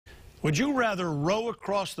Would you rather row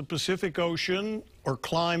across the Pacific Ocean or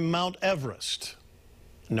climb Mount Everest?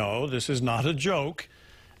 No, this is not a joke.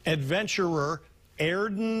 Adventurer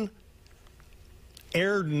Erden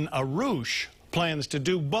Eruç plans to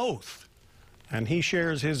do both, and he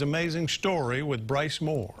shares his amazing story with Bryce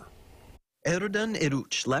Moore. Erden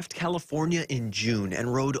Eruç left California in June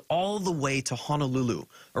and rode all the way to Honolulu,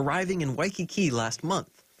 arriving in Waikiki last month.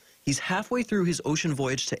 He's halfway through his ocean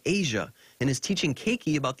voyage to Asia and is teaching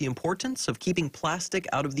Keiki about the importance of keeping plastic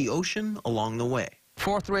out of the ocean along the way.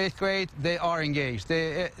 4th or 8th grade, they are engaged.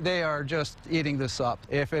 They are just eating this up.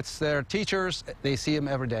 If it's their teachers, they see them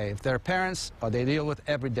every day. If they're parents, they deal with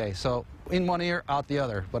every day. So in one ear, out the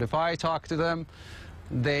other. But if I talk to them,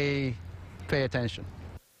 they pay attention.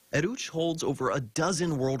 Eruç holds over a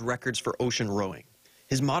dozen world records for ocean rowing.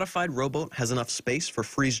 His modified rowboat has enough space for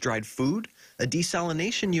freeze-dried food, a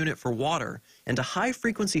desalination unit for water, and a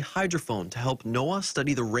high-frequency hydrophone to help NOAA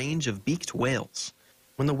study the range of beaked whales.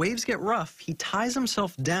 When the waves get rough, he ties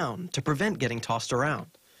himself down to prevent getting tossed around.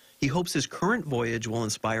 He hopes his current voyage will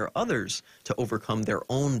inspire others to overcome their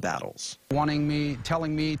own battles. Telling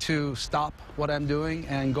me to stop what I'm doing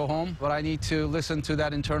and go home, but I need to listen to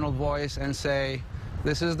that internal voice and say,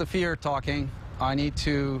 this is the fear talking. I need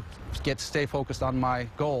to stay focused on my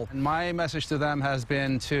goal. And my message to them has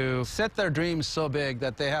been to set their dreams so big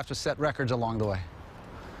that they have to set records along the way.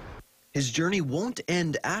 His journey won't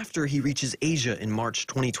end after he reaches Asia in March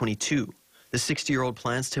 2022. The 60-year-old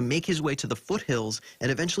plans to make his way to the foothills and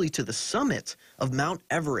eventually to the summit of Mount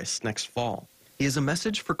Everest next fall. He has a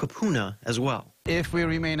message for Kupuna as well. If we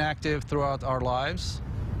remain active throughout our lives,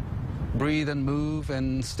 breathe and move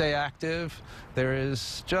and stay active, there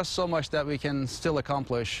is just so much that we can still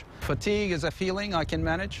accomplish. Fatigue is a feeling I can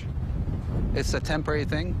manage. It's a temporary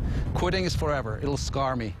thing. Quitting is forever. It'll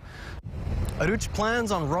scar me. Eruç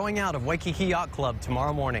plans on rowing out of Waikiki Yacht Club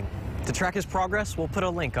tomorrow morning. To track his progress, we'll put a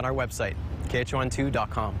link on our website,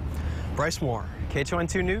 khon2.com. Bryce Moore,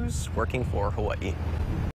 KHON2 News, working for Hawaii.